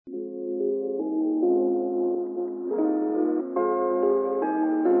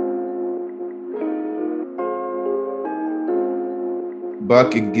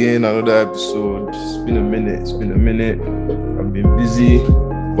back again, another episode. It's been a minute. I've been busy,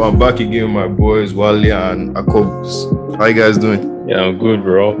 but I'm back again with my boys, Wale and Akobus. How you guys doing? Yeah, I'm good,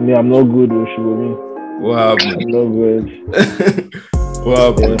 bro. Me, I'm not good, Oshibumi. What happened? I'm not good. What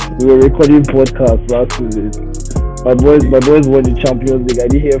happened? Yeah, we were recording podcasts last week. My boys won the Champions League. I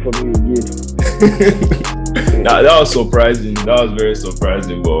didn't hear from you again. That was surprising. That was very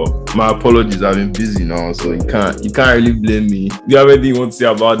surprising. But my apologies. I've been busy now, so you can't really blame me. Do you have anything you want to say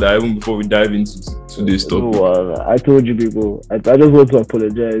about that, even before we dive into today's topic? I told you people. I just want to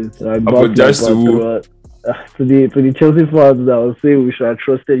apologize. Apologize to who? To the Chelsea fans that was saying we should have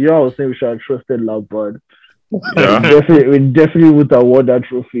trusted. I was saying we should have trusted Lampard. Yeah. we definitely would have won that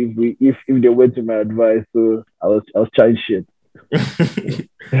trophy if they went to my advice. So I was trying shit.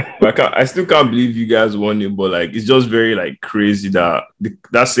 But I still can't believe you guys won it, but like it's just very like crazy that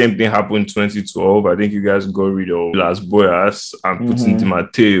that same thing happened in 2012. I think you guys got rid of Las Boyas and put in Di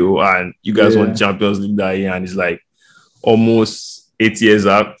Matteo, and you guys won Champions League that year, and it's like almost 8 years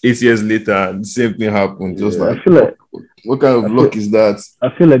later, and the same thing happened. Just like, I feel like what kind of luck is that? I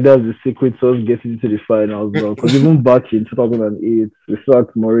feel like that's the secret to us getting into the finals, bro. Because even back in 2008, we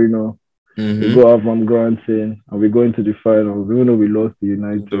sacked Mourinho. We go have Van Granson, and we go into the finals. Even though we lost to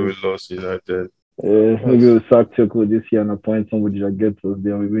United. Maybe we'll sack Tuchel this year and appoint somebody that gets us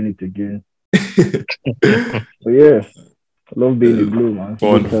there, and we win it again. So yeah, I love being the blue, man.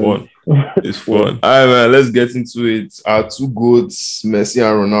 Fun. It's fun. All right, man. Let's get into it. Our two goats, Messi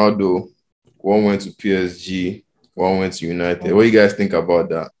and Ronaldo. One went to PSG. One went to United. What do you guys think about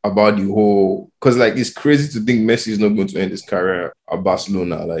that? About the whole... Because, like, it's crazy to think Messi is not going to end his career at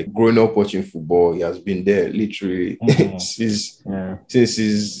Barcelona. Like, growing up watching football, he has been there, literally, since his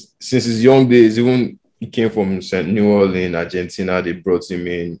young days. Even he came from New Orleans, Argentina. They brought him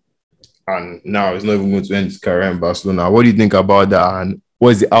in. And now he's not even going to end his career in Barcelona. What do you think about that? And what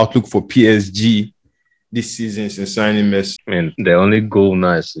is the outlook for PSG this season since signing Messi? I mean, the only goal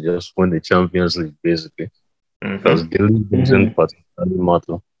now is to just win the Champions League, basically. Because the league doesn't particularly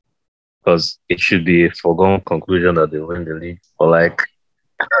matter. Because it should be a foregone conclusion that they win the league. But like,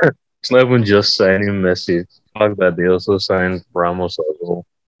 it's not even just signing Messi. The fact that they also signed Ramos as well.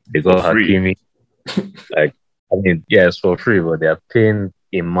 They got Hakimi. Like, I mean, yeah, it's for free, but they're paying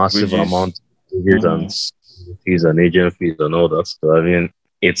a massive amount of fees and agent fees and all that. So I mean,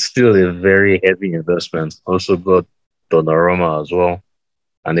 it's still a very heavy investment. Also got Donnarumma as well.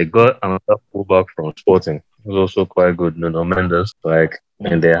 And they got another fullback from Sporting. Who's also quite good, Nuno Mendes.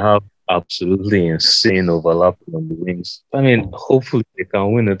 And they have absolutely insane overlap on the wings. I mean, hopefully they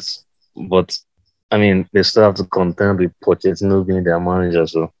can win it, but I mean, they still have to contend with Pochettino being their manager.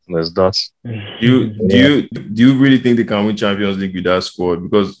 So there's that. Do you really think they can win Champions League with that squad?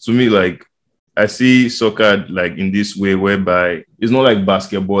 Because to me, like, I see soccer like in this way, whereby it's not like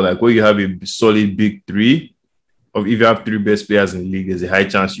basketball, like where you have a solid big three. Or if you have three best players in the league, there's a high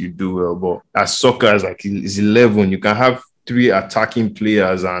chance you do well. But as soccer is like it's 11, you can have three attacking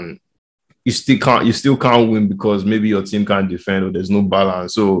players and you still can't win because maybe your team can't defend or there's no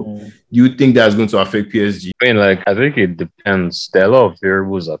balance. So do you think that's going to affect PSG? I mean, like, I think it depends. There are a lot of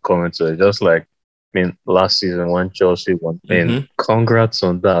variables that come into it. Just like, I mean, last season when Chelsea won, I mean, congrats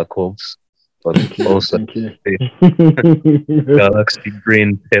on that, Cobs. But also Galaxy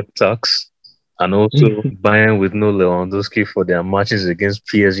Brain pep talks. And also Bayern with no Lewandowski for their matches against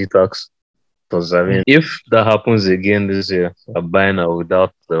PSG talks. Because, I mean, if that happens again this year, Bayern are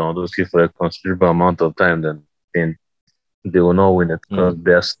without Lewandowski for a considerable amount of time, then they will not win it. Because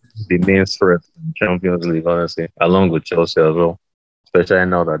they're the main threat in Champions League, honestly, along with Chelsea as well. Especially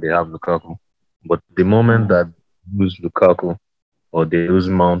now that they have Lukaku. But the moment that they lose Lukaku or they lose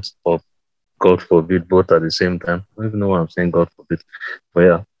Mount, or God forbid, both at the same time, I don't even know why I'm saying God forbid. But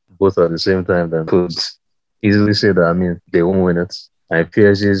yeah. Both at the same time, then could easily say that, I mean, they won't win it. And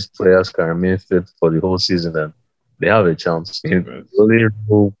PSG's players can remain fit for the whole season, then they have a chance. The only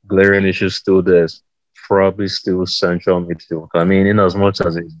real glaring issue still there is probably still central midfield. I mean, in as much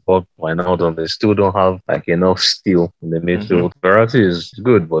as it's bought Wijnaldum, they still don't have like enough steel in the midfield. Verratti is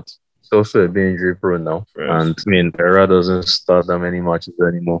good, but it's also a bit injury prone now. And I mean, Pereira doesn't start that many matches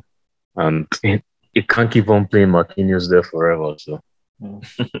anymore. And it can't keep on playing Marquinhos there forever, so.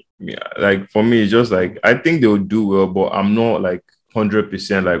 Yeah, like for me, it's just like I think they'll do well, but I'm not like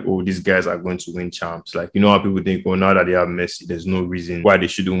 100% like, oh, these guys are going to win champs. Like, you know how people think, oh, now that they have Messi, there's no reason why they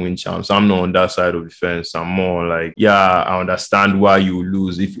shouldn't win champs. I'm not on that side of the fence. I'm more like, yeah, I understand why you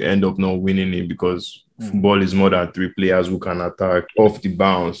lose if you end up not winning it, because football is more than 3 players who can attack off the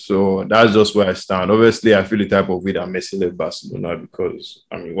bounce. So that's just where I stand. Obviously, I feel the type of way that Messi left Barcelona because,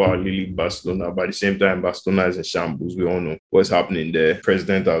 Lily Barcelona, but at the same time, Barcelona is in shambles. We all know what's happening there.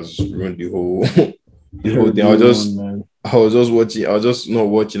 President has ruined the whole thing. I was just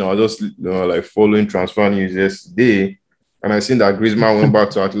following transfer news yesterday, and I seen that Griezmann went back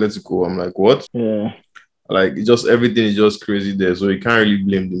to Atletico. I'm like, what? Yeah. Like, just everything is just crazy there, so you can't really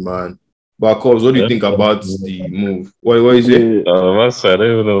blame the man. But, Cobbs, what do you think about the move? What is it? I don't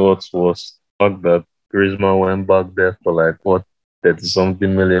even know what's worse. Fuck that Griezmann went back there for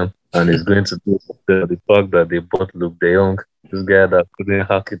 30-something million, and he's going to do the fact that they bought Luke De Jong, this guy that couldn't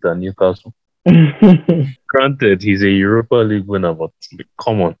hack it at Newcastle. Granted, he's a Europa League winner, but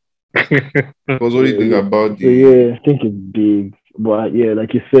come on. Because what do you think about the? Yeah, I think it's big, but yeah,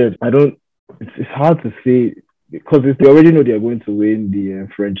 like you said, it's hard to say because they already know they are going to win the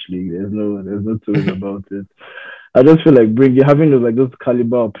French league. There's no two ways about it. I just feel like having those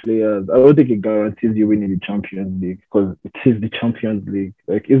caliber of players. I don't think it guarantees you winning the Champions League because it is the Champions League.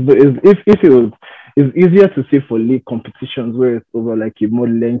 Like it's easier to say for league competitions where it's over like a more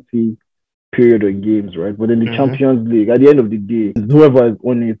lengthy period of games, right? But in the Champions League, at the end of the day, whoever is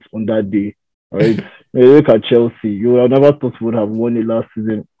on it on that day, right? When you look at Chelsea, you would have never thought would have won it last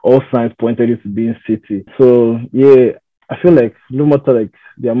season. All signs pointed it to being City. So yeah, I feel like no matter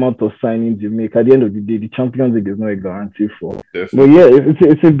the amount of signings you make, at the end of the day, the Champions League is not a guarantee for. Definitely. But yeah,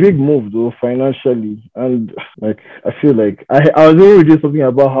 it's a big move though financially, and I feel like I was going to read something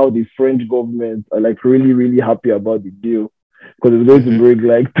about how the French government are really really happy about the deal. Because it's going to bring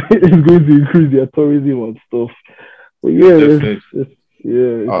it's going to increase their tourism and stuff. But yeah,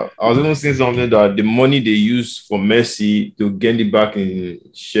 I was even saying something that the money they use for Messi to get it back in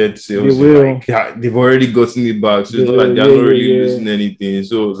shirt sales, they've already gotten it back. So it's not like they're not really losing anything.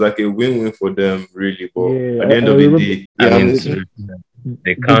 So it's like a win-win for them, really. But at the end of the day,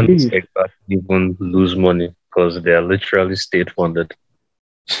 they can't exactly even lose money because they are literally state-funded.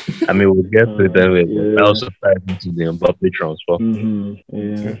 We'll get to it anyway. But I also tied into the Mbappe transfer.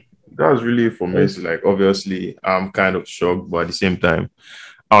 Yeah. That was really for Messi. Obviously, I'm kind of shocked, but at the same time,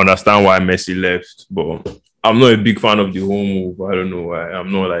 I understand why Messi left. But I'm not a big fan of the whole move. I don't know why.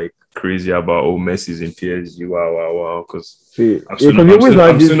 I'm not crazy about Messi's in PSG. Wow. Because you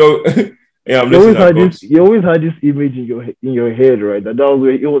always had this image in your head, right? That was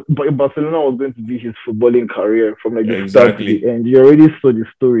where it was. But Barcelona was going to be his footballing career from the start to the end. You already saw the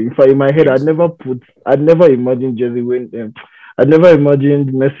story. In fact, in my head, I'd never imagined Jersey win. I'd never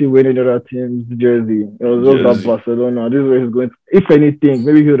imagined Messi winning other team's jersey. It was just at Barcelona. This is where he's going to, if anything,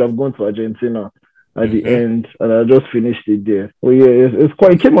 maybe he would have gone to Argentina at the end, and I just finished it there. Well, yeah,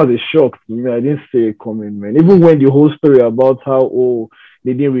 it came as a shock to me. I didn't see it coming, man. Even when the whole story about how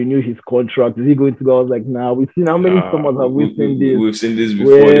they didn't renew his contract, is he going to go? I was like, nah. We've seen how many summers have we seen this? We've seen this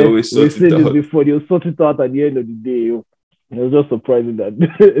before. They always sort it out. They'll sort it out at the end of the day. It was just surprising that they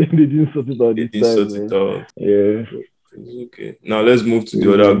didn't sort it out this time. They didn't sort it out. Yeah. Okay. Now let's move to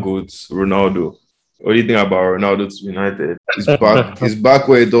the other goats, Ronaldo. What do you think about Ronaldo to United? He's back. He's back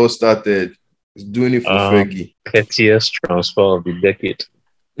where it all started. He's doing it for Fergie. Pettiest transfer of the decade.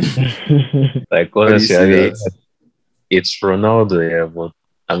 Honestly, it's Ronaldo, but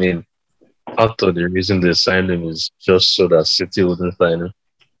part of the reason they signed him is just so that City wouldn't sign him.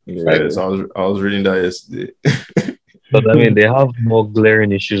 Yes, I was reading that yesterday. But they have more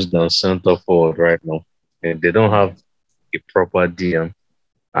glaring issues than centre forward right now. And they don't have a proper DM.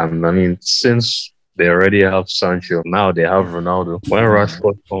 And since they already have Sancho, now they have Ronaldo. When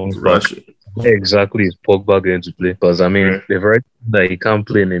Rashford comes back, where exactly is Pogba going to play? Because they've already that he can't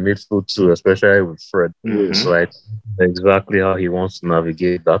play in the midfield too, especially with Fred. So I know exactly how he wants to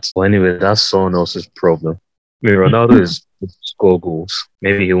navigate that. But anyway, that's someone else's problem. Ronaldo is score goals.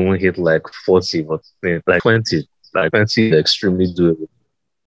 Maybe he won't hit 40, but 20. 20 is extremely doable.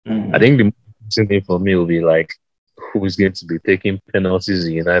 I think the most thing for me will be who is going to be taking penalties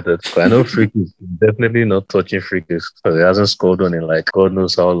in United. I know free kicks, definitely not touching free kicks because he hasn't scored one in God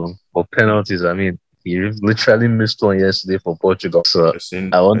knows how long. But penalties, he literally missed one yesterday for Portugal. So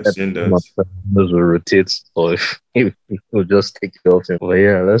I want that those will rotate or if he will just take it off him. But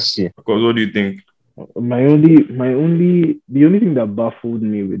yeah, let's see. Because what do you think? The only thing that baffled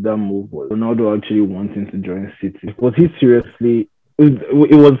me with that move was Ronaldo actually wanting to join City. Was he seriously? He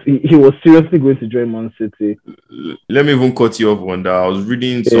was seriously going to join Man City. Let me even cut you off on that. I was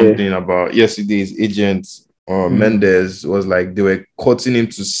reading something about yesterday's agent Mendes was like they were cutting him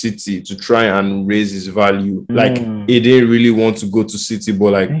to City to try and raise his value. Like he didn't really want to go to City,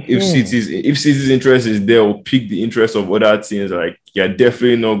 but like if City's interest is there or pick the interest of other teams, like you're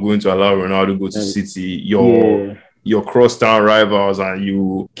definitely not going to allow Ronaldo to go to City. Your crosstown rivals, and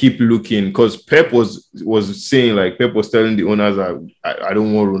you keep looking, because Pep was saying, like, Pep was telling the owners that I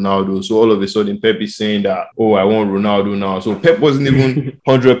don't want Ronaldo. So all of a sudden Pep is saying that, oh, I want Ronaldo now. So Pep wasn't even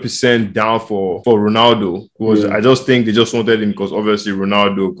 100% down for Ronaldo. I just think they just wanted him because obviously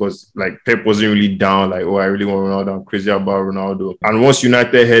Ronaldo, because like Pep wasn't really down, like, oh, I really want Ronaldo, I'm crazy about Ronaldo. And once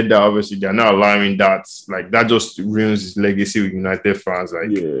United heard that, obviously they're not allowing that. Like that just ruins his legacy with United fans,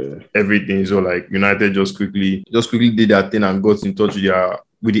 like everything. So like United just quickly did that thing and got in touch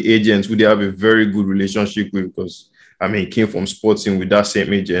with the agents who they have a very good relationship with, because I mean, he came from Sporting with that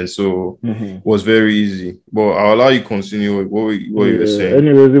same agent, so it was very easy. But I'll allow you to continue with what you were saying.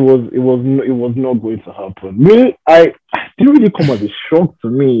 Anyways, it was not going to happen. Me, I didn't really come as a shock to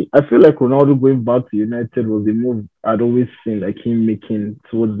me. I feel like Ronaldo going back to United was the move I'd always seen like him making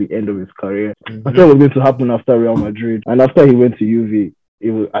towards the end of his career. I thought it was going to happen after Real Madrid, and after he went to Juve.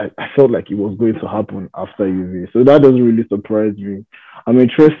 I felt like it was going to happen after Juve. So that doesn't really surprise me. I'm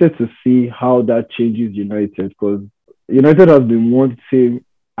interested to see how that changes United, because United has been one team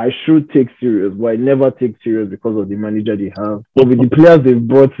I should take serious, but I never take serious because of the manager they have. But with the players they've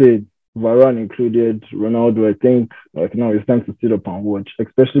brought in, Varane included, Ronaldo, I think like now it's time to sit up and watch,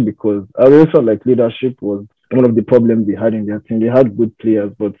 especially because I always felt like leadership was one of the problems they had in their team. They had good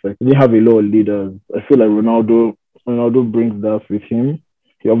players, but like they didn't have a lot of leaders. I feel like Ronaldo brings that with him.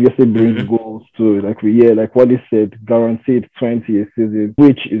 He obviously brings goals too. Like Wally said, guaranteed 20 a season,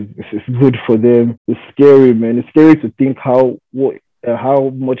 which is good for them. It's scary, man. It's scary to think how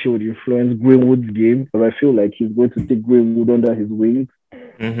much he would influence Greenwood's game. But I feel like he's going to take Greenwood under his wings.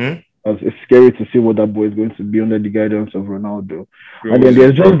 It's scary to see what that boy is going to be under the guidance of Ronaldo. And then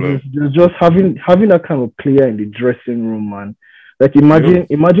there's just having that kind of player in the dressing room, man. Like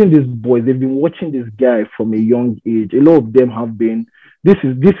imagine these boys. They've been watching this guy from a young age. A lot of them have been. This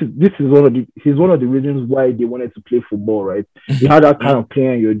is he's one of the reasons why they wanted to play football, right? You had that kind of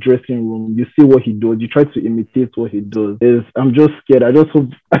player in your dressing room. You see what he does. You try to imitate what he does. I'm just scared. I just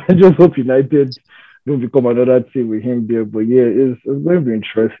hope United don't become another team with him there. But yeah, it's going to be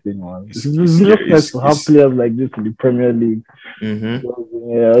interesting, man. It's just nice to have players like this in the Premier League. So,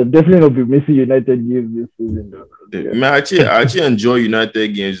 yeah, I'll definitely not be missing United games this season, though. Man, I actually enjoy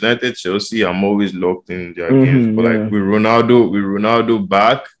United games. United, Chelsea, I'm always locked in their games. But like with Ronaldo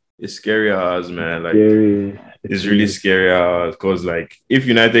back, it's scary as, man. Like it's really scary because like if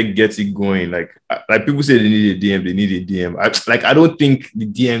United gets it going, like people say they need a DM, I don't think the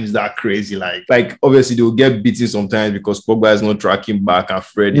DM is that crazy. Like obviously they will get beaten sometimes because Pogba is not tracking back and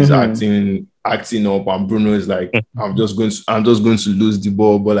Fred is acting up, and Bruno is like, I'm just going to lose the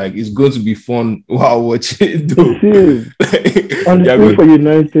ball, but like it's going to be fun while watching it though. And the same for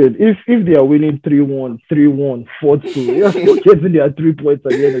United. If they are winning 3-1, 3-1, 4-2, you're still getting their 3 points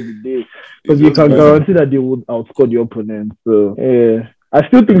at the end of the day, because you can guarantee that they would outscore the opponent. So yeah. I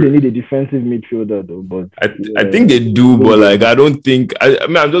still think they need a defensive midfielder though, but I think they do, but like I don't think. I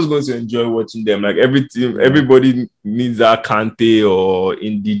mean, I'm just going to enjoy watching them. Like everybody needs that Kante or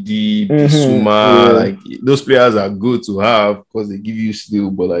Ndidi, Bissouma. Like those players are good to have because they give you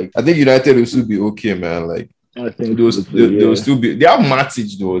skill. But like I think United will still be okay, man. Like I think they'll still be. They have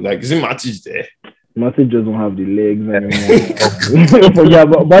Matic though. Like isn't Matic there? Matic doesn't have the legs anymore. But yeah,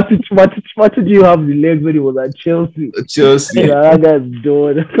 but Matic, you have the legs when he was at Chelsea. Yeah, that guy's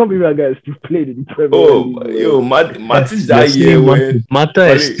done. I can't believe that guy still played in the Premier League. Matic that year when Mata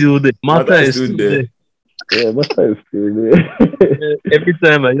is still there. Mata is still there. Yeah, Mata is still there. Every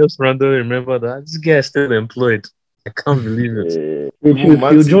time I just randomly remember that this guy is still employed. I can't believe it.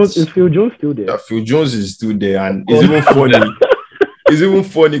 Is Phil Jones still there? Yeah, Phil Jones is still there, and it's even funny. It's even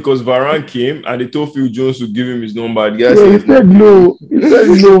funny because Varane came and they told Phil Jones to give him his number. The guy said no. He said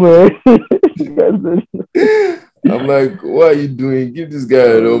no, man. I'm like, what are you doing? Give this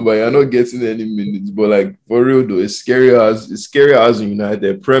guy a number. You're not getting any minutes. But like for real though, it's scary as in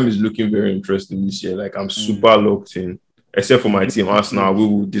United. Prem is looking very interesting this year. Like I'm super locked in. Except for my team, Arsenal, we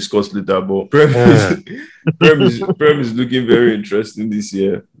will discuss later. But Prem is looking very interesting this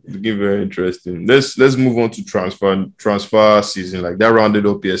year. Looking very interesting. Let's move on to transfer season. Like that rounded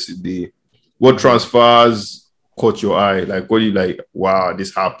up yesterday. What transfers caught your eye? Like what do you like? Wow,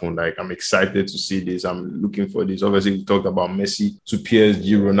 this happened. Like I'm excited to see this. I'm looking for this. Obviously, we talked about Messi to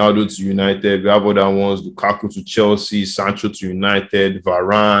PSG, Ronaldo to United. We have other ones: Lukaku to Chelsea, Sancho to United,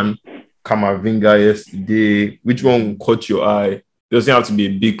 Varane, Camavinga yesterday. Which one caught your eye? Doesn't have to be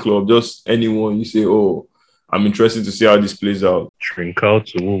a big club. Just anyone you say, oh, I'm interested to see how this plays out. Trincao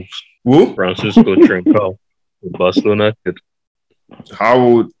to Wolves. Who? Francisco Trincao. Barcelona kid. How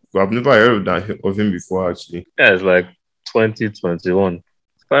old? I've never heard of him before, actually. Yeah, it's like 2021.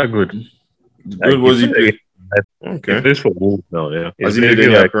 Quite good. Good was he play? Okay. He plays for Wolves now, yeah. Has he made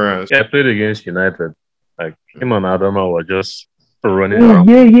any appearance? Yeah, played against United. Like, him and Adama were just running Oh, around.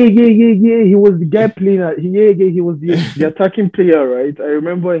 yeah. He was the guy playing. He was the attacking player, right? I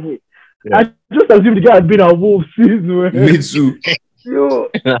remember him. Yeah. I just assumed the guy had been at Wolves since. Me too. Yo.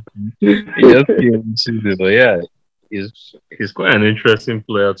 But yeah, he's quite an interesting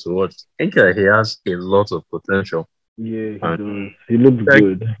player to watch. I think he has a lot of potential. Yeah, he does. He looks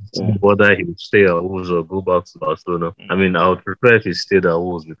good. Whether he would stay at Wolves or go back to Barcelona. I mean, I would prefer if he stayed at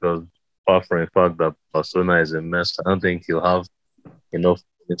Wolves because apart from the fact that Barcelona is a mess, I don't think he'll have enough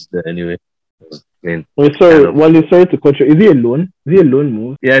minutes there anyway. I mean, sorry to cut you. Is he a loan? Is he a loan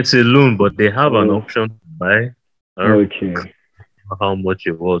move? Yeah, it's a loan, but they have an option to buy. Okay. How much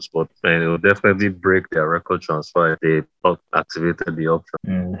it was, but it will definitely break their record transfer if they activated the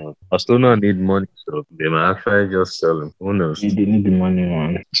option. Barcelona need money, so they might actually just sell him. Who knows? They need the money,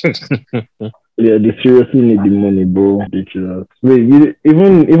 man. Yeah, they seriously need the money, bro. Ridiculous. Wait,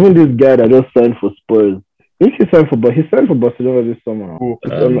 even this guy that just signed for Spurs. He signed for Barcelona this summer.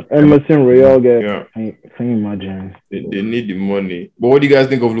 Emerson Royal guy. Yeah. Can you imagine? They need the money. But what do you guys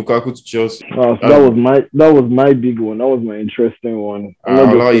think of Lukaku to Chelsea? So that was my big one. That was my interesting one.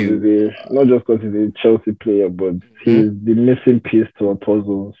 Not just because he's a Chelsea player, but he's the missing piece to a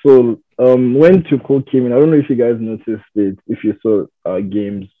puzzle. So when Tuchel came in, I don't know if you guys noticed it, if you saw our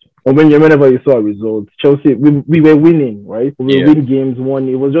games. Or whenever you saw our results, Chelsea, we were winning, right? We win games 1.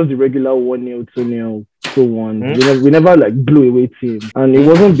 It was just the regular 1-0, 2-0, 2-1. We never like blew away teams, and it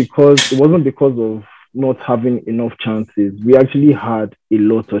wasn't because of not having enough chances. We actually had a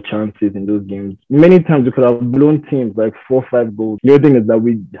lot of chances in those games. Many times we could have blown teams like 4-5 goals. The other thing is that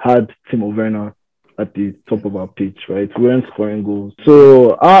we had Timo Werner at the top of our pitch, right? We weren't scoring goals.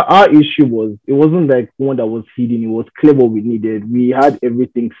 So our issue was, it wasn't like one that was hidden. It was clear what we needed. We had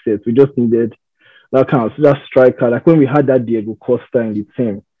everything set. We just needed that striker. Like when we had that Diego Costa in the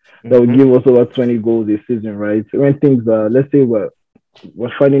team, that would give us over 20 goals a season, right? When things are, let's say we're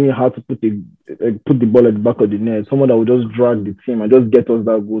finding it hard to put the ball at the back of the net, someone that would just drag the team and just get us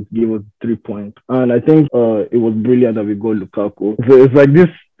that goal to give us 3 points. And I think it was brilliant that we got Lukaku. So it's like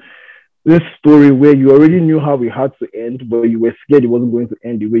this story where you already knew how it had to end, but you were scared it wasn't going to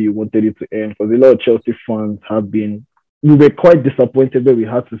end the way you wanted it to end. Because a lot of Chelsea fans we were quite disappointed that we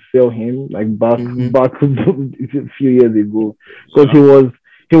had to sell him back a few years ago, because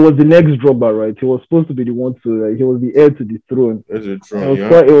he was the next Drogba, right? He was supposed to be the one to he was the heir to the throne.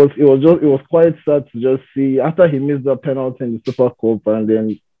 It was quite sad to just see after he missed that penalty in the Super Cup, and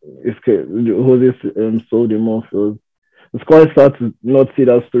then Jose sold him off. It's quite sad to not see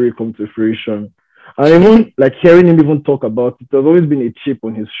that story come to fruition. And even hearing him even talk about it, there's always been a chip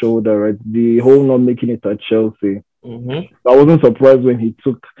on his shoulder, right? The whole not making it at Chelsea. I wasn't surprised when he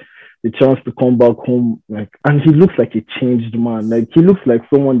took the chance to come back home, and he looks like a changed man. He looks like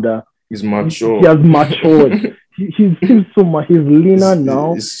someone that he's mature. He has matured. he seems so much. He's leaner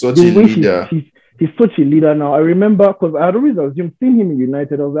now. He's such a leader. He's such a leader now. I remember because I had always assumed seeing him in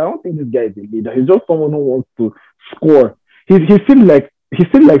United, I was like, I don't think this guy is a leader. He's just someone who wants to score. He seemed like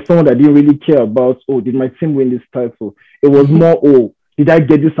someone that didn't really care about, did my team win this title? It was more, did I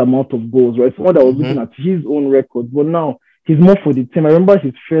get this amount of goals, right? Someone that was looking at his own record. But now he's more for the team. I remember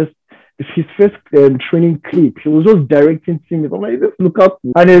his first training clip. He was just directing teams. I'm like, let's look up.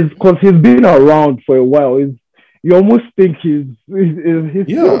 And it's because he's been around for a while. You almost think he's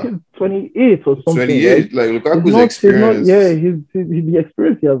 28 or something. 28, right? Lukaku's experience. The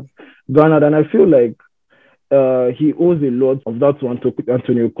experience he has garnered, and I feel like he owes a lot of that to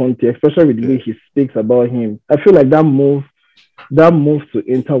Antonio Conte, especially with the way he speaks about him. I feel like that move to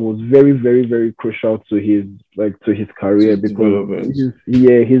Inter was very, very, very crucial to his career, because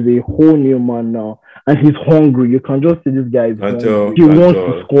he's a whole new man now, and he's hungry. You can just see this guy. He wants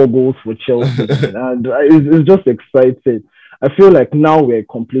to score goals for Chelsea, and it's just exciting. I feel like now we're a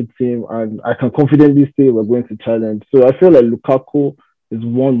complete team, and I can confidently say we're going to challenge. So I feel like Lukaku is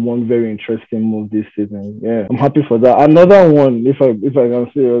one very interesting move this season. Yeah, I'm happy for that. Another one, if I can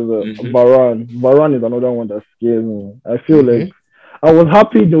say, is Varane. Varane is another one that scares me. I feel like I was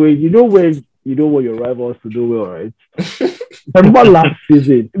happy the way you want your rivals to do well, right? I remember last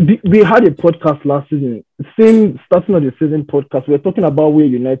season we had a podcast last season. Starting of the season podcast, we were talking about where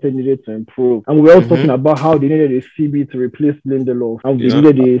United needed to improve, and we were also talking about how they needed a CB to replace Lindelof, and we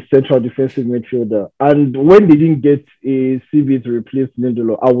needed a central defensive midfielder. And when they didn't get a CB to replace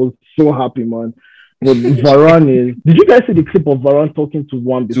Lindelof, I was so happy, man, But Varane is. Did you guys see the clip of Varane talking to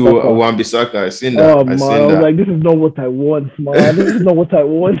Wan-Bissaka? To Wan-Bissaka, I seen that. Oh man, I was like, this is not what I want, man. This is not what I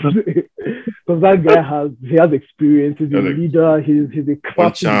want. Because that guy has experience. He's a leader. He's a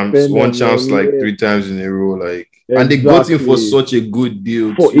classy defender. One chance like 3 times in a row, like. Exactly. And they got him for such a good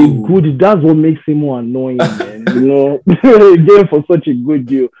deal. That's what makes him more annoying, man. You know, again for such a good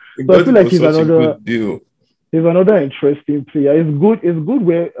deal. So I feel like he's another interesting player. It's good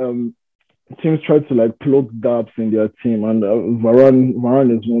where teams try to like plug gaps in their team, and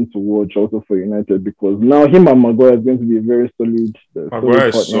Varane is one to watch also for United, because now him and Maguire is going to be a very solid. Maguire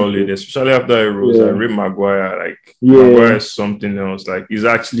is solid, especially after he rose. I read Maguire Maguire is something else. Like he's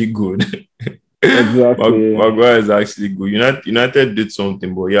actually good. Exactly. Maguire is actually good. United did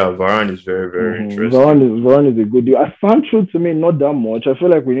something, but yeah, Varane is very, very interesting. Varane is a good deal. Sancho, to me, not that much. I feel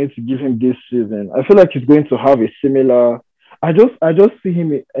like we need to give him this season. I feel like he's going to have a similar. I just see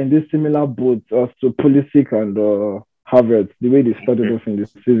him in this similar boat as to Pulisic and Havertz, the way they started off in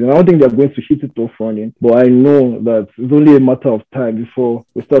this season. I don't think they're going to hit it off running, but I know that it's only a matter of time before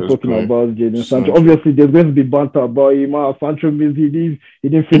we start talking about Jadon Sancho. Obviously, there's going to be banter about him. Sancho means he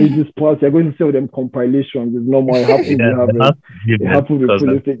didn't finish this pass. You're going to see all them compilations. It's normal. It happens with Havertz. It happens with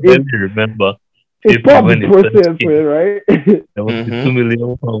Pulisic. Remember, it's part of the process, right? That was £2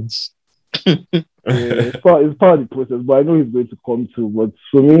 million. It's part of the process, but I know he's going to come too. But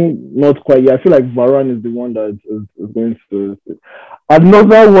for me, not quite yet. I feel like Varane is the one that is going to.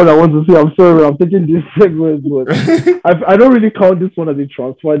 Another one I want to say. I'm sorry, I'm taking this segment, but I don't really count this one as a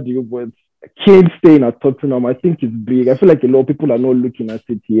transfer deal. But Kane staying at Tottenham, I think it's big. I feel like a lot of people are not looking at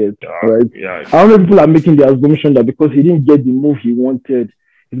it yet, right? Yeah. I don't know if people are making the assumption that because he didn't get the move he wanted,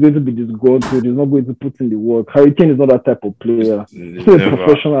 he's going to be disgruntled. He's not going to put in the work. Harry Kane is not that type of player. He's still a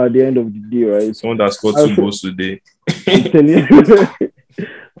professional at the end of the day, right? Someone that scored 2 goals today. I'm telling you.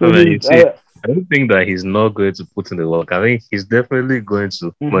 I don't think that he's not going to put in the work. I think he's definitely going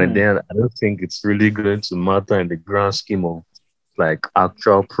to. But then I don't think it's really going to matter in the grand scheme of like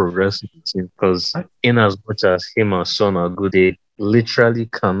actual progress in the team. Because in as much as him and Son are good, they literally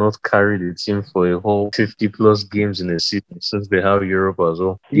cannot carry the team for a whole 50 plus games in a season since they have Europe as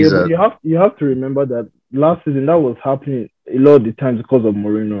well. Yeah, but you have to remember that last season that was happening a lot of the times because of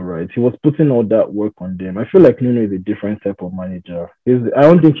Mourinho, right? He was putting all that work on them. I feel like Nuno is a different type of manager. I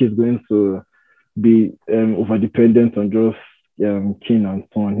don't think he's going to be over dependent on just Kane and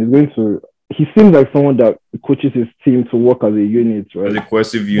Son. He seems like someone that coaches his team to work as a unit, right? As a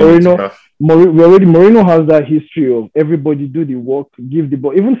cohesive unit. Mourinho has that history of everybody do the work, give the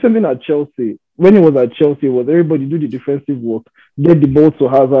ball. Even something at Chelsea, when he was at Chelsea, was everybody do the defensive work, get the ball to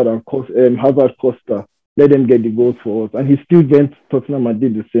Hazard and Hazard Costa, let them get the goals for us. And he still went to Tottenham and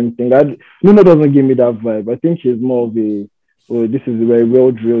did the same thing. Nuno doesn't give me that vibe. I think he's more of this is a very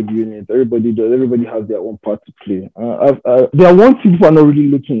well-drilled unit. Everybody has their own part to play. There are one thing people are not really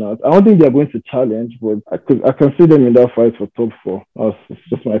looking at. I don't think they're going to challenge, but I can see them in that fight for top 4. That's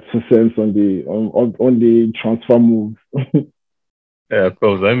just my 2 cents on the transfer move. Yeah,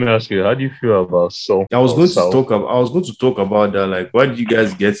 Coach, let me ask you, how do you feel about Saul? I was going to talk about that. Like, why did you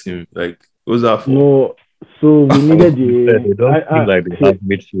guys get him? Like, what was that for? No. So we needed they don't seem like they have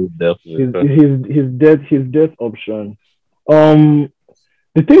midfield depth. His death option.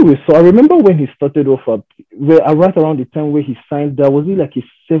 The thing we saw, I remember when he started off right around the time where he signed that, was it like a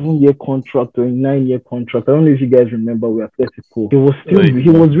 7-year contract or a 9-year contract? I don't know if you guys remember with Atletico. He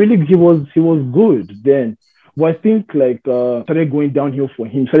was good then. But I think started going downhill for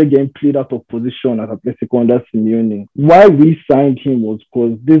him, started getting played out of position at Atletico under Simeone. Why we signed him was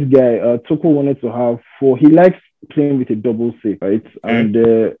because this guy, Tuchel wanted to have 4. He likes playing with a double 6, right? And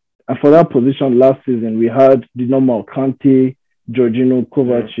for that position last season, we had the normal Kante, Jorginho,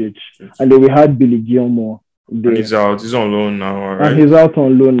 Kovacic, and then we had Billy Gilmore. And he's out. He's on loan now, right? And he's out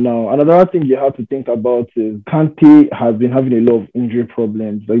on loan now. Another thing you have to think about is Kante has been having a lot of injury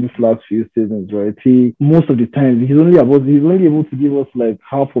problems like these last few seasons, right? Most of the time he's only able to give us like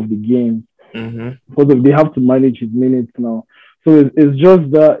half of the games because they have to manage his minutes now. So it's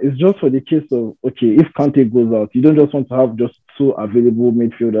just for the case of, okay, if Kante goes out, you don't just want to have just 2 available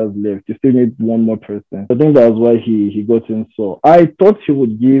midfielders left. You still need one more person. I think that was why he got in. So I thought he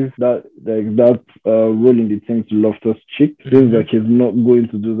would give that role in the team to Loftus-Cheek. Seems like he's not going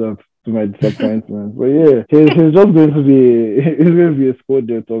to do that, to my disappointment. But yeah, he's just going to be a squad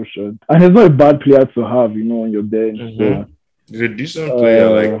depth option. And he's not a bad player to have, on your bench. So. He's a decent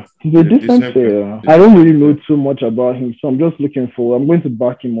player. He's a decent player. I don't really know too much about him, so I'm just looking forward. I'm going to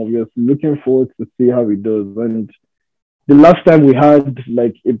back him, obviously. Looking forward to see how he does. And the last time we had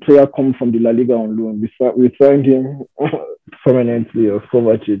like a player come from the La Liga on loan, we signed him permanently or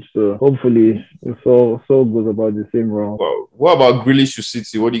Kovacic. So hopefully it's all goes about the same route. Well, what about Grealish to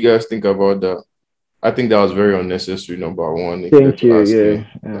City? What do you guys think about that? I think that was very unnecessary. Number one, Thank you.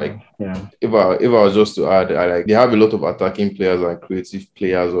 Yeah. If I was just to add, they have a lot of attacking players and creative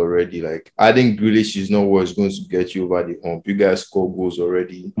players already. Like adding Grealish is not what's going to get you over the hump. You guys score goals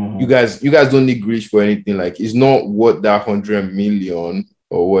already. Mhm. You guys don't need Grealish for anything. Like it's not worth that 100 million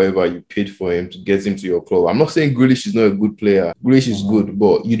or whatever you paid for him to get him to your club. I'm not saying Grealish is not a good player. Grealish is good,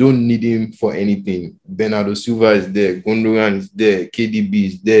 but you don't need him for anything. Bernardo Silva is there. Gundogan is there. KDB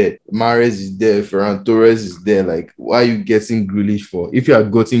is there. Mahrez is there. Ferran Torres is there. Like, why are you getting Grealish for? If you are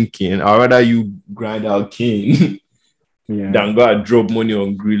getting Kane, I'd rather you grind out Kane than go and drop money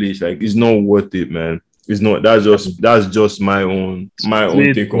on Grealish. Like, it's not worth it, man. It's not. That's just my own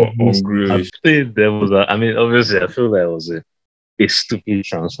take on Grealish. I mean, obviously, I feel like it was a stupid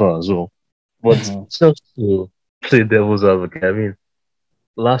transfer as well. But just to play devil's advocate, I mean,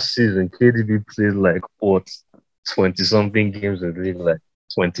 last season, KDB played like, 20-something games in the league, like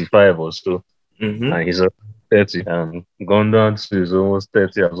 25 or so. Mm-hmm. And he's 30. And Gundogan too is almost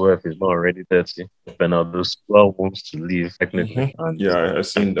 30 as well, if he's not already 30. Bernardo Silva wants to leave, technically. Mm-hmm. Yeah, I've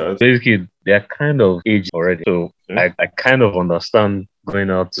seen that. Basically, they're kind of aged already. So I kind of understand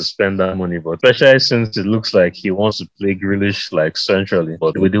going out to spend that money, but especially since it looks like he wants to play Grealish like centrally.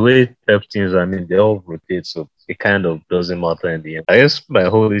 But with the way Pep teams, I mean, they all rotate, so it kind of doesn't matter in the end. I guess my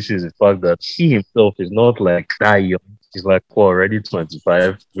whole issue is the fact that he himself is not like that young. He's like already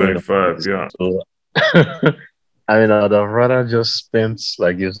 25. 25, yeah. So I mean, I'd have rather just spent,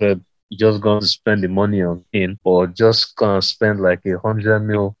 like you said, just going to spend the money on him, or just gonna spend like 100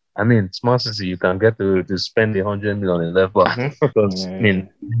 mil. I mean, it's Man City, you can get to spend 100 million in left back because I mean,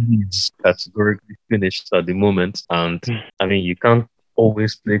 it's categorically finished at the moment, and I mean, you can't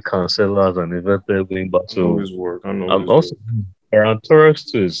always play Cancelo as an inverted wing back. So always work. Also, Ferran Torres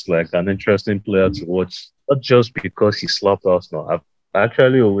too is like an interesting player to watch, not just because he slapped Arsenal. I've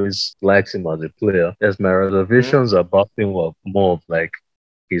actually always liked him as a player. As my reservations about him were more of like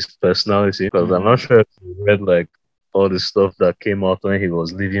his personality, because I'm not sure if you read like all the stuff that came out when he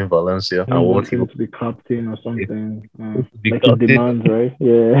was leaving Valencia and what he was to be captain or something. Like his demands, right?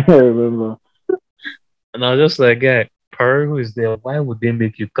 Yeah, I remember. And I was just like, yeah, Parejo is there. Why would they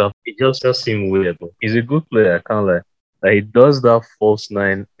make you captain? It just seemed weird. He's a good player, I can't lie. Like, he does that false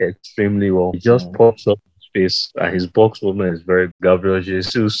nine extremely well. He just pops up in space, and his box movement is very Gabriel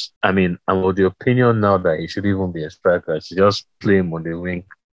Jesus. I mean, I'm of the opinion now that he should even be a striker. He should just play him on the wing,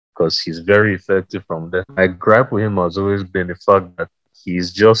 because he's very effective from there. My gripe with him has always been the fact that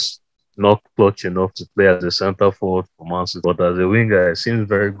he's just not clutch enough to play as a centre forward for Man City. But as a winger, it seems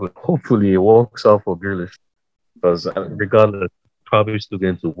very good. Hopefully, it works out for Grealish, because regardless, probably still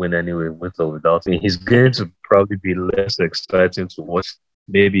going to win anyway, with or without. I mean, he's going to probably be less exciting to watch.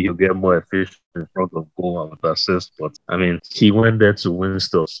 Maybe he'll get more efficient in front of goal and with assists. But I mean, he went there to win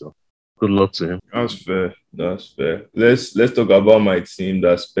stuff, so good luck to him. That's fair. Let's talk about my team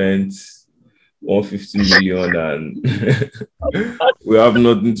that spent 150 million and we have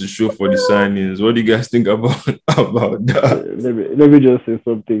nothing to show for the signings. What do you guys think about that? Let me just say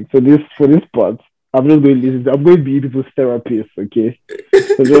something. So for this part, I'm not going to listen. I'm going to be people's therapist, okay?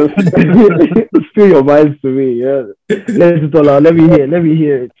 So just spill your minds to me, yeah. Let it all out. Let me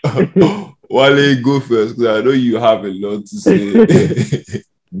hear it. Wale, go first, because I know you have a lot to say.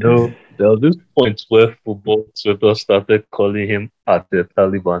 No, there was this point where football Twitter started calling him at the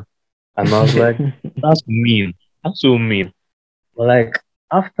Taliban. And I was like, that's mean. That's so mean. But like,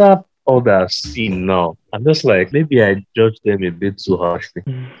 after all that I've seen now, I'm just like, maybe I judged them a bit too harshly.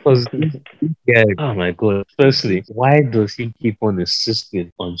 Because this guy, oh my God, firstly, why does he keep on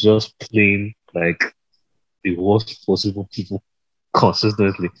insisting on just playing like the worst possible people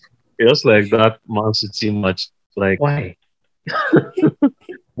consistently? Just like that Man City match. Like, why?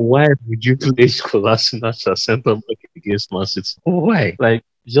 Why would you play Kolasinac as centre back against Man City? Why? Like,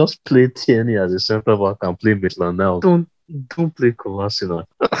 just play Tierney as a centre back and play Maitland now. Don't play Kolasinac.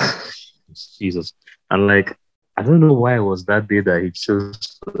 Jesus. And like, I don't know why it was that day that he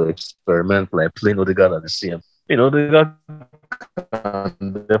chose to experiment, like playing Odegaard at the CM. You know, Odegaard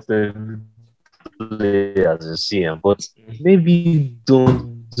can definitely play as a CM, but maybe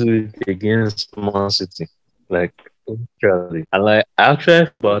don't do it against Man City. Like, literally. And like, I actually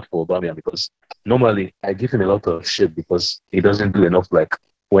felt bad for Aubameyang, because normally I give him a lot of shit because he doesn't do enough, like,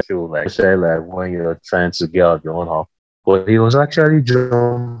 especially like when you're trying to get out your own half. But he was actually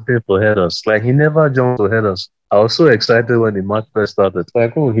jumping for headers. Like, he never jumped for headers. I was so excited when the match first started.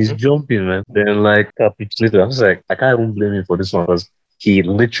 Like, oh, he's jumping, man. Then, like, capitulated. I was like, I can't even blame him for this one because he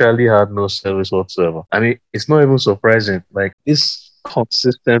literally had no service whatsoever. I mean, it's not even surprising. Like, this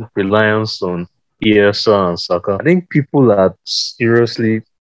consistent reliance on ESR and Saka, I think people are seriously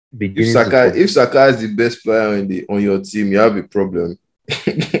beginning if Saka is the best player on your team, you have a problem.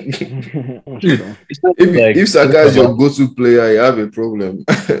 if Saka is your go-to player, you have a problem.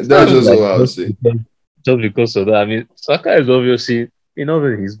 That's just what I would say. Just because of that, I mean, Saka is obviously,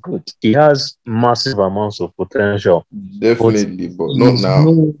 he's good. He has massive amounts of potential. Definitely, but not now.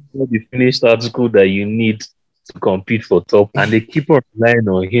 The finished article that you need to compete for top, and they keep on relying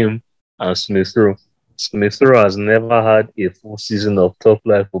on him and Smith Rowe. Smith Rowe has never had a full season of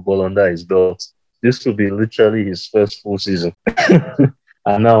top-flight football under his belt. This will be literally his first full season.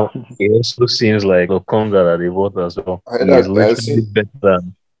 And now it also seems like Lokonga that they bought as well. He's literally better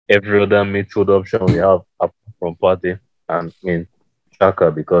than every other midfield option we have apart from Partey and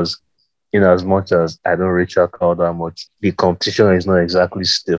Xhaka, because in as much as I don't rate Xhaka all that much, the competition is not exactly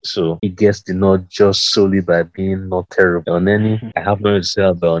stiff. So he gets the nod just solely by being not terrible. Elneny, I have nothing to say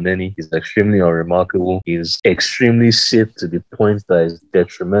about Elneny. He's extremely unremarkable. He's extremely safe to the point that is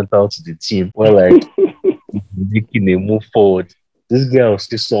detrimental to the team. Well, like making a move forward. This guy was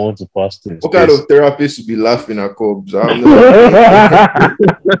still someone to pass to. What kind of therapist would be laughing at Cubs? I don't know.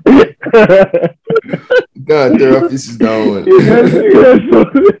 What kind of therapist is that one?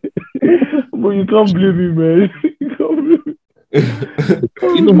 But you can't blame me, man. You can't blame me.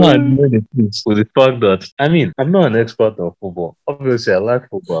 You know how I'm doing it with the fact that, I mean, I'm not an expert on football. Obviously, I like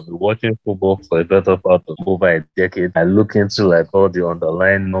football. I've been watching football for a better part of over a decade. I look into like all the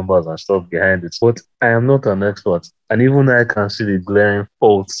underlying numbers and stuff behind it, but I am not an expert. And even I can see the glaring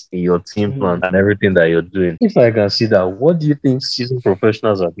faults in your team plan and everything that you're doing. If I can see that, what do you think seasoned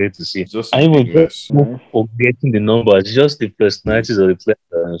professionals are going to see? I even forgetting the numbers, just the personalities of the players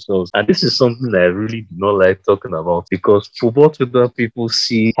themselves. And this is something that I really do not like talking about, because football Twitter people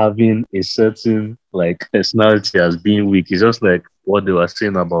see having a certain like personality as being weak. It's just like what they were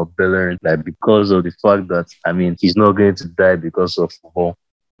saying about Bellerin, like because of the fact that, I mean, he's not going to die because of football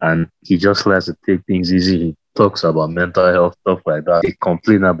and he just likes to take things easy. He talks about mental health, stuff like that. They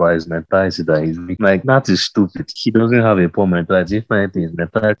complain about his mentality that he's weak. Like, that is stupid. He doesn't have a poor mentality. If anything, his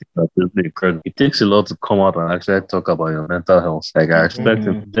mentality is absolutely incredible. It takes a lot to come out and actually talk about your mental health. Like, I respect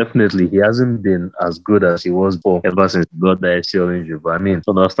him. Definitely, he hasn't been as good as he was before ever since he got the ACL injury. But I mean, it's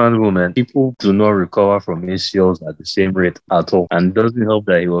understandable, man. People do not recover from ACLs at the same rate at all. And it doesn't help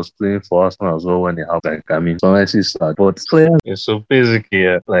that he was playing for Arsenal as well when it happened. Like, I mean, it's honestly sad. But players, so basically,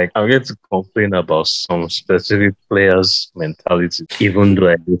 like, I'm going to complain about some specific players' mentality, even though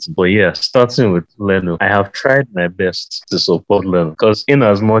I did. But yeah, starting with Leno, I have tried my best to support Leno, because in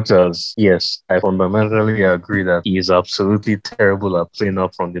as much as, yes, I fundamentally agree that he is absolutely terrible at playing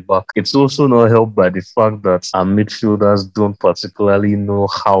up from the back, it's also not helped by the fact that our midfielders don't particularly know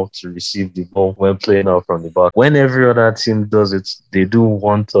how to receive the ball when playing out from the back. When every other team does it, they do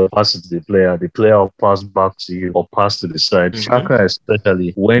want to pass it to the player will pass back to you or pass to the side. Xhaka,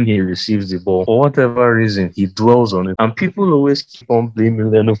 especially when he receives the ball, for whatever reason, he dwells on it. And people always keep on blaming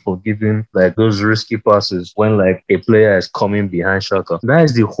Leno for giving like those risky passes when like a player is coming behind Xhaka. That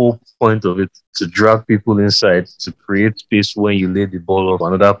is the whole point of it, to drag people inside, to create space when you lay the ball off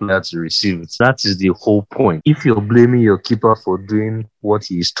for another player to receive it. That is the whole point. If you're blaming your keeper for doing what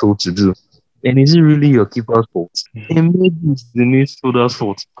he is told to do, and is it really your keeper's fault? And maybe it's the midfielder's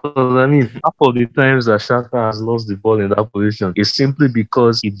fault. Because, I mean, half of the times that Xhaka has lost the ball in that position is simply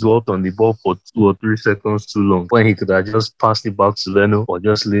because he dwelt on the ball for 2 or 3 seconds too long, when he could have just passed it back to Leno or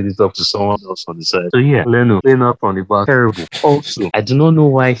just laid it up to someone else on the side. So yeah, Leno playing up on the back, terrible. Also, I do not know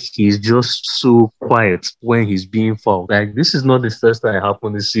why he's just so quiet when he's being fouled. Like, this is not the first time it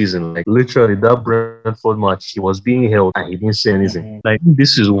happened this season. Like, literally, that Brentford match, he was being held and he didn't say anything. Like,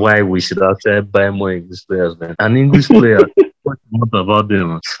 this is why we should actually buy more English players, man. An English player, what about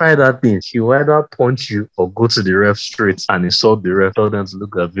them? Try that thing. He will either punch you or go to the ref straight and insult the ref, tell them to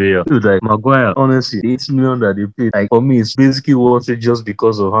look at VAR. Dude, like, Maguire, honestly, the 8 million that they paid, like, for me, it's basically worth it just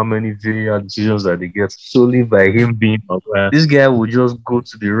because of how many VAR decisions that they get solely by him being Maguire. This guy will just go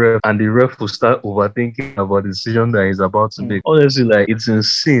to the ref and the ref will start overthinking about the decision that he's about to make. Honestly, like, it's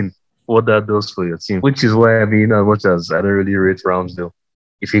insane what that does for your team, which is why, I mean, as much as I don't really rate Ramsdale,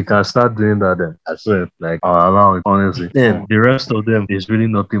 If he can start doing that, then I swear, like, I'll allow it, honestly. Then the rest of them, there's really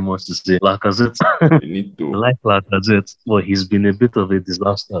nothing much to say. Lacazette, You need to. I like Lacazette, but he's been a bit of a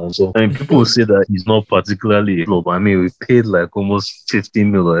disaster. So, I mean, people say that he's not particularly a club. I mean, we paid like almost 50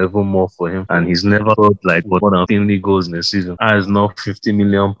 mil or even more for him, and he's never got like more than 15 goals in a season. That is not 50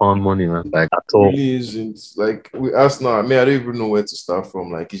 million pound money, man. Like, at all. Really isn't. Like we asked now. I mean, I don't even know where to start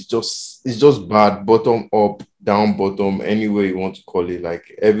from. Like it's just bad, bottom up, down, bottom, any way you want to call it.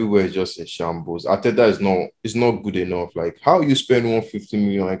 Like everywhere is just in shambles. Arteta is not good enough. Like how you spend 150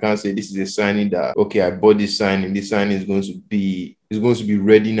 million? I can't say this is a signing that okay, I bought this signing. This signing is going to be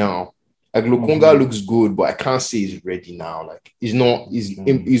ready now. Like Lokonga looks good, but I can't say he's ready now. Like he's not. He's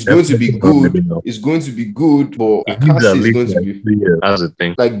going to be good. It's going to be good, but I can't say he's going to be. That's the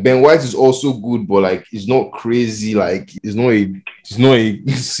thing. Like Ben White is also good, but like he's not crazy. Like he's not a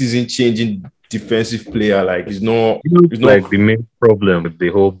season changing defensive player. Like he's not. Like the main problem with the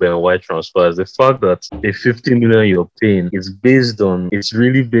whole Ben White transfer is the fact that the 50 million you're paying is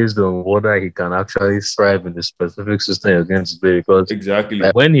really based on whether he can actually thrive in the specific system you're going to play. Because exactly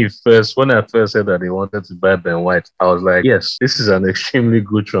like, when I first said that they wanted to buy Ben White, I was like, yes, this is an extremely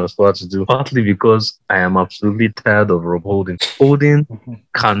good transfer to do. Partly because I am absolutely tired of Rob Holding. Holding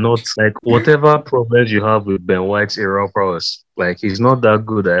cannot, like, whatever problems you have with Ben White's aerial prowess, like, he's not that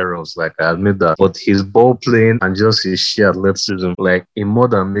good at aerials, like, I admit that. But his ball playing and just his sheer athleticism, like, it more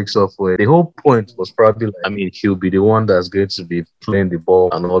than makes up for it. The whole point was probably, like, I mean, he'll be the one that's going to be playing the ball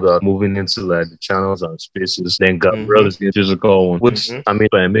and all that, moving into, like, the channels and spaces. Then Gabriel is the physical one, which, I mean,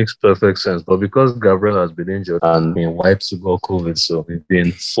 it makes perfect sense. But because Gabriel has been injured and White to go COVID, so we've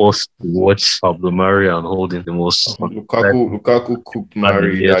been forced to watch Pablo Mari and Holding the most. Lukaku cooked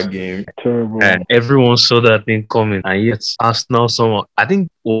Mari that game. Terrible. And everyone saw that thing coming, and yet Arsenal someone, I think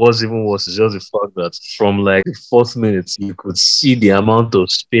what was even worse is just the fact that from like the 4th minute, you could see the amount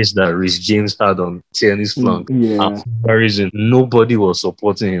of space that Reece James had on Tierney's flank. And for that reason, nobody was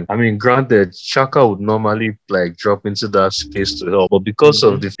supporting him. I mean, granted, Xhaka would normally like drop into that space to help, but because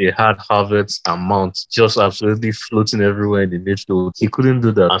of they had Havertz and Mount just absolutely floating everywhere in the midfield, he couldn't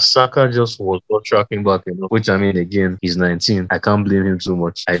do that. And Saka just was not tracking back enough, which I mean, again, he's 19. I can't blame him too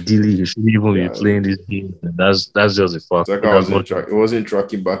much. Ideally, he should even be playing this game. And that's just the fact. It wasn't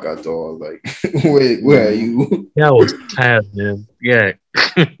tracking back at all. Like, where are you? Yeah, I was tired, man. Yeah.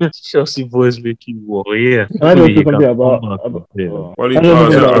 Chelsea boys make you walk. But yeah. I know something about what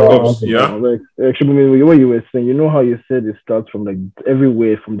you were saying. You know how you said it starts from like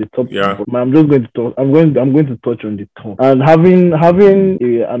everywhere from the top. Yeah. To I'm just going to talk. I'm going to touch on the top. And having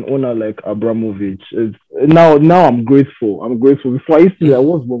an owner like Abramovich is now I'm grateful. Before I used to say,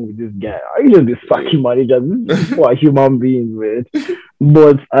 what's wrong with this guy? I used to be sacking managers. This is for a human being, man.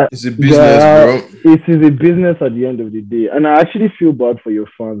 But it's a business, bro. It is a business at the end of the day, and I actually feel bad for your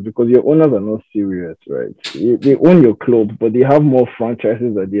fans because your owners are not serious, right? They own your club, but they have more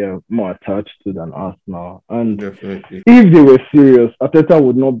franchises that they are more attached to than Arsenal. And definitely, if they were serious, Arteta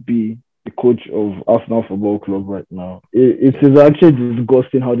would not be the coach of Arsenal Football Club right now. It is actually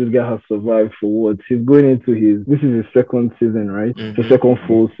disgusting how this guy has survived for what he's going into this is his 2nd season, right? The 2nd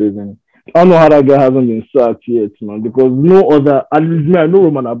full season. I don't know how that guy hasn't been sacked yet, man, because I know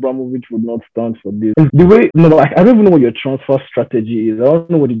Roman Abramovich would not stand for this. I don't even know what your transfer strategy is. I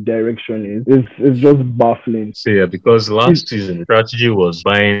don't know what the direction is. It's just baffling. So yeah, because last season, the strategy was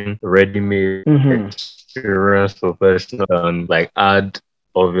buying ready-made experienced professional and like add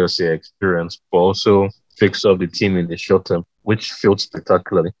obviously experience, but also fix up the team in the short term, which failed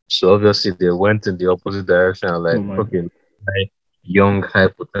spectacularly. So obviously they went in the opposite direction and like, young, high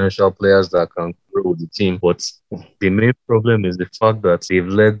potential players that can grow with the team. But the main problem is the fact that they've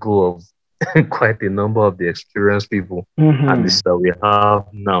let go of quite a number of the experienced people. And this that we have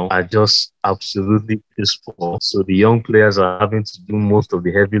now are just absolutely peaceful. So the young players are having to do most of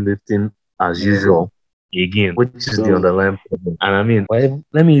the heavy lifting as usual. Again, which is the underlying problem. And I mean,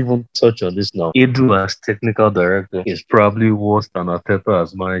 let me even touch on this now. Edu as technical director is probably worse than Arteta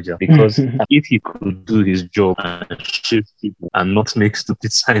as manager, because if he could do his job and shift people and not make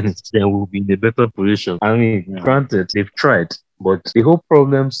stupid signings, then we'll be in a better position. I mean, granted, they've tried, but the whole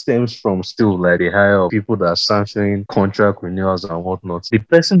problem stems from still like the hire of people that are sanctioning contract renewals and whatnot. The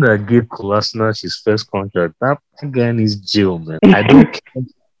person that gave Kolasinac his first contract, that guy needs jail, man.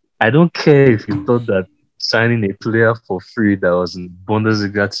 I don't care if you thought that signing a player for free that was in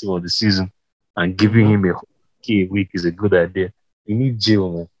Bundesliga team of the season and giving him a K a week is a good idea. You need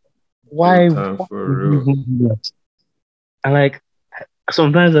jail, man. Why for real? Do that? And like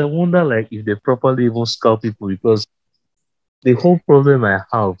sometimes I wonder like if they properly even scout people, because the whole problem I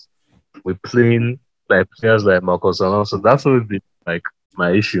have with playing like players like Marcos Alonso, that's always been like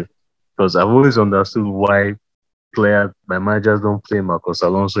my issue because I've always understood why my managers don't play Marcos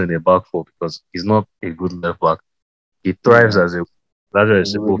Alonso in a back four because he's not a good left back. He thrives as a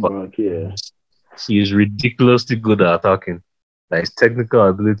simple back, yeah. He is ridiculously good at attacking. Like his technical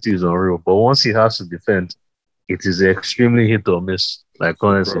ability is unreal, but once he has to defend, it is extremely hit or miss. Like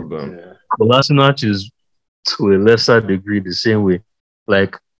honestly, Kolasinac is to a lesser degree the same way.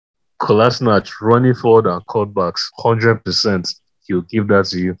 Like Kolasinac running forward and cutbacks, 100%, he'll give that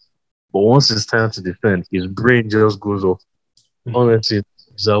to you. But once it's time to defend, his brain just goes off. Honestly,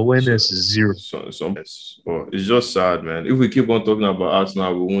 his awareness is zero. It's just sad, man. If we keep on talking about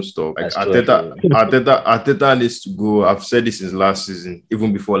Arsenal, we won't stop. Like Arteta needs to go. I've said this since last season,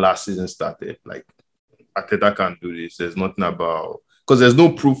 even before last season started. Like Arteta can't do this. There's nothing about because there's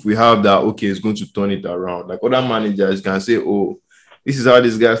no proof we have that okay, it's going to turn it around. Like other managers can say, oh, this is how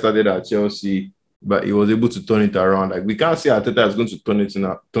this guy started at Chelsea, but he was able to turn it around. Like we can't say Arteta is going to turn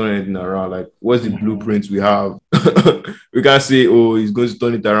anything around. Like what's the blueprint we have? We can't say, oh, he's going to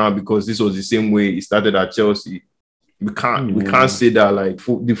turn it around because this was the same way he started at Chelsea. We can't say that. Like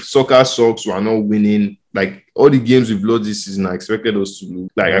the soccer sucks. We are not winning. Like all the games we've lost this season, I expected us to lose.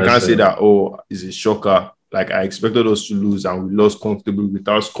 Like I can't say that. Oh, it's a shocker. Like I expected us to lose and we lost comfortably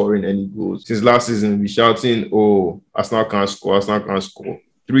without scoring any goals. Since last season, we shouting, "Oh, Arsenal can't score. Arsenal can't score."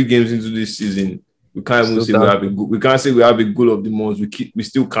 3 games into this season, we can't even say we can't say we have a goal of the month. We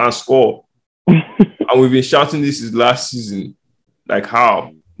still can't score, and we've been shouting this since last season. Like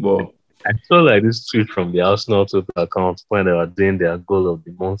how? But I saw like this tweet from the Arsenal Twitter account when they were doing their goal of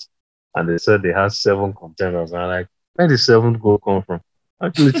the month, and they said they had 7 contenders. And I'm like, where did the 7th goal come from?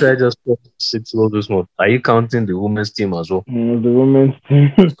 Actually, I just put 6 goals this month. Are you counting the women's team as well? The women's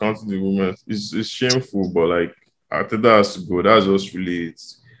team. Counting the women's. It's shameful, but like Arteta has to go. That's just really it.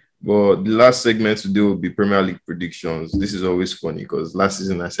 But the last segment today will be Premier League predictions. This is always funny because last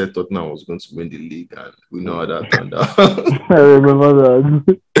season I said Tottenham was going to win the league, and we know how that turned out. I remember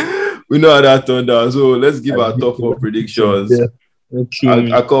that. We know how that turned out. So let's give our top 4 predictions.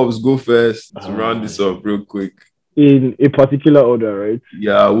 Akobs, go first to round this up real quick. In a particular order, right?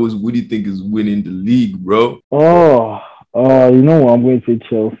 Yeah, who do you think is winning the league, bro? You know what? I'm going to say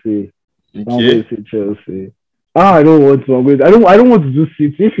Chelsea. Okay. I'm going to say Chelsea. I don't want to. I don't want to do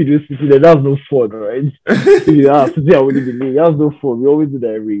City. If you do City, then that's no fun, right? City are winning the league. That's no fun. We always do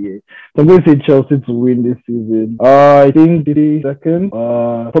that every year. So I'm going to say Chelsea to win this season. I think the second.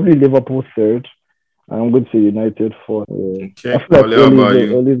 Probably Liverpool third. I'm going to say United fourth. Okay. I feel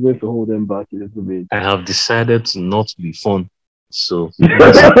like Ole's going to hold them back a little bit. I have decided to not be fun. So I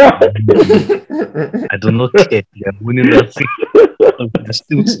do not care. They are winning that thing.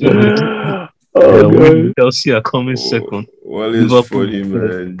 Chelsea are coming second. Well, it's funny,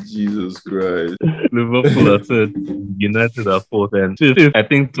 man. Jesus Christ. Liverpool are third. United are fourth. And fifth, I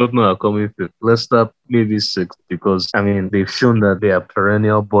think Tottenham are coming fifth. Leicester maybe sixth because, I mean, they've shown that they are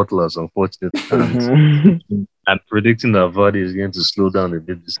perennial bottlers, unfortunately. I'm predicting that Vardy is going to slow down a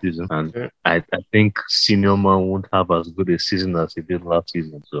bit this season. And I think Senior Man won't have as good a season as he did last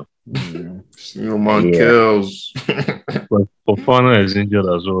season. So Senior Man kills. But Fofana is injured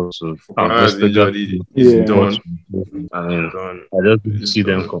as well. So he's done. I just see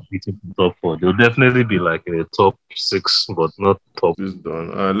them competing for top 4. They'll definitely be like in the top 6, but not top. It's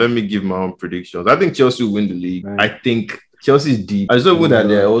done. Let me give my own predictions. I think Chelsea will win the league. I think Chelsea is deep. I just know that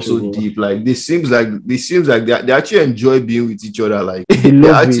they're also deep. Like they seems like they actually enjoy being with each other. Like they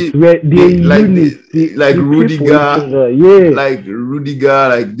actually like Rudiger, like Rudiger,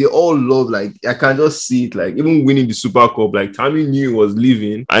 like they all love. Like I can just see it. Like even winning the Super Cup, like Tammy knew he was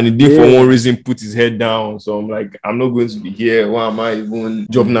leaving, and he did for one reason put his head down. So I'm like, I'm not going to be here. Why am I even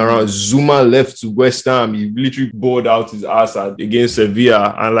jumping around? Zuma left to West Ham. He literally bored out his ass against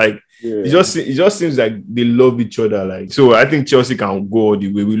Sevilla, and like. It just seems like they love each other. Like so, I think Chelsea can go all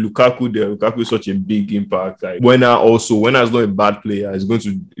the way with Lukaku. There, Lukaku is such a big impact. Like Werner's not a bad player. He's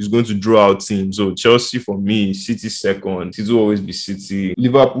going to draw out teams. So Chelsea for me, City second. City will always be City.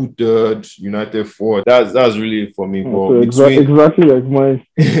 Liverpool third. United fourth. That's really for me. So exactly like mine.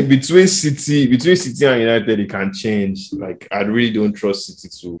 between City and United, it can change. Like I really don't trust City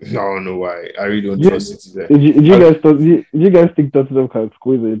too. I don't know why. I really don't trust City there. Did you guys think Tottenham can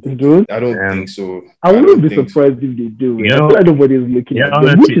squeeze it? I don't think so. I wouldn't be surprised if they do. I feel like nobody is looking at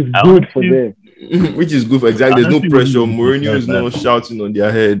them, which is good for them. Which is good for exactly. There's no pressure. Mourinho is not shouting on their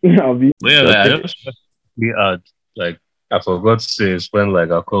head. I just like I forgot to say it's when like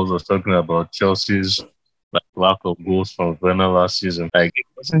our calls was talking about Chelsea's like lack of goals from Werner last season. Like it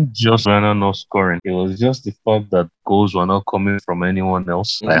wasn't just Werner not scoring; it was just the fact that goals were not coming from anyone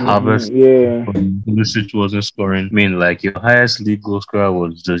else. Like Havertz, Pulisic wasn't scoring. I mean, like your highest league goal scorer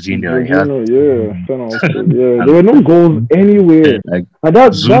was Jorginho. Yeah. There were no goals anywhere. Like and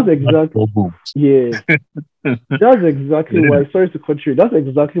that's exactly that's exactly why. Sorry to cut you. That's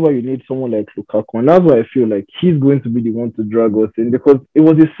exactly why you need someone like Lukaku, and that's why I feel like he's going to be the one to drag us in, because it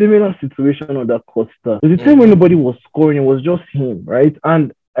was a similar situation under Costa. At the time when nobody was scoring, it was just him, right?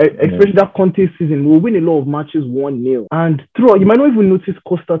 And especially that contest season, we'll win a lot of matches 1-0. And throughout, you might not even notice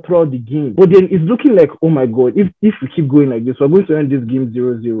Costa throughout the game. But then it's looking like, oh my God, if we keep going like this, we're going to end this game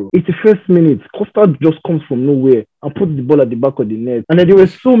 0-0. 81st minute, Costa just comes from nowhere and puts the ball at the back of the net. And then there were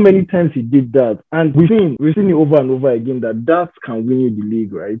so many times he did that. And we've seen it over and over again that can win you the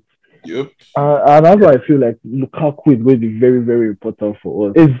league, right? Yep. And that's why I feel like Lukaku is going to be very, very important for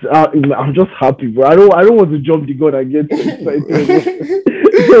us. I'm just happy, bro. I don't want to jump the gun and get excited.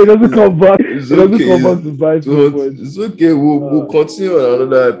 It doesn't come back. It doesn't come back to bite. It's okay. We'll continue on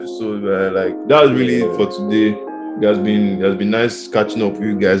another episode, man. Like that's really it for today. It has been nice catching up with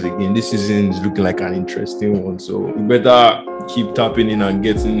you guys again. This season is looking like an interesting one, so we better keep tapping in and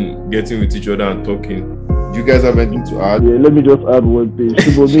getting with each other and talking. Do you guys have anything to add? Yeah, let me just add one thing.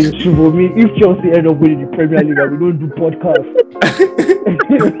 Shubomi, if Chelsea end up winning the Premier League and we don't do podcast,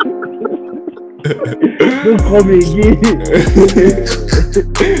 don't call me again.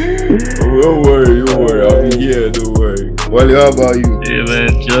 Don't worry. I'll be here. Don't worry. Wally, how about you? Yeah,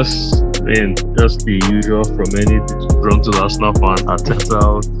 man. Just the usual from any Toronto Arsenal fan. Arteta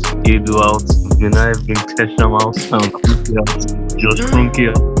out, Edu out, Vinay Kesham out, and Krunke out, Josh Krunke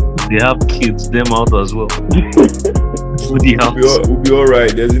out. They have kids, them out as well. We'll be all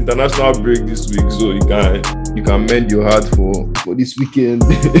right. There's international break this week, so you can mend your heart for this weekend.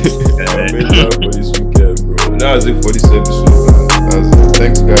 Mend your heart for this weekend, bro. That's it for this episode, man.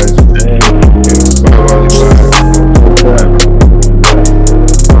 Thanks, guys. Bye.